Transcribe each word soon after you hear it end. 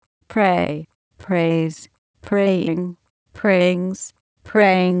pray, praise, praying, prayings,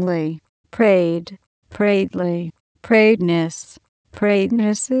 prayingly, prayed, prayedly, prayedness,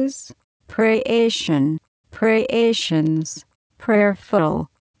 prayednesses, prayation, prayations, prayerful,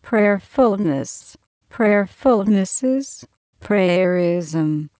 prayerfulness, prayerfulnesses,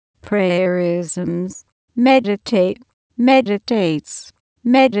 prayerism, prayerisms, meditate, meditates,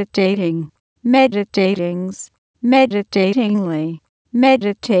 meditating, meditatings, meditatingly,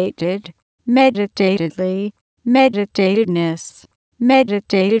 meditated, meditatedly, meditatedness,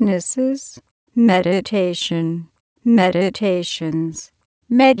 meditatednesses, meditation, meditations,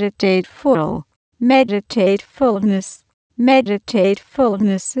 meditateful, meditatefulness,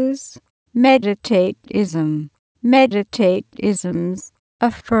 meditatefulnesses, meditatism, meditatisms,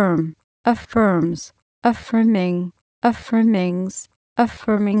 affirm, affirms, affirming, affirmings,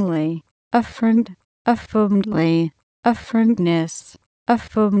 affirmingly, affirmed, affirmedly, affirmedness,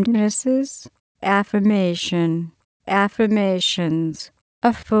 affirmednesses, affirmation, affirmations,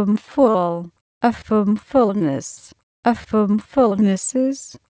 affirmful, affirmfulness,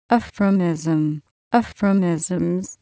 affirmfulnesses, affirmism, affirmisms,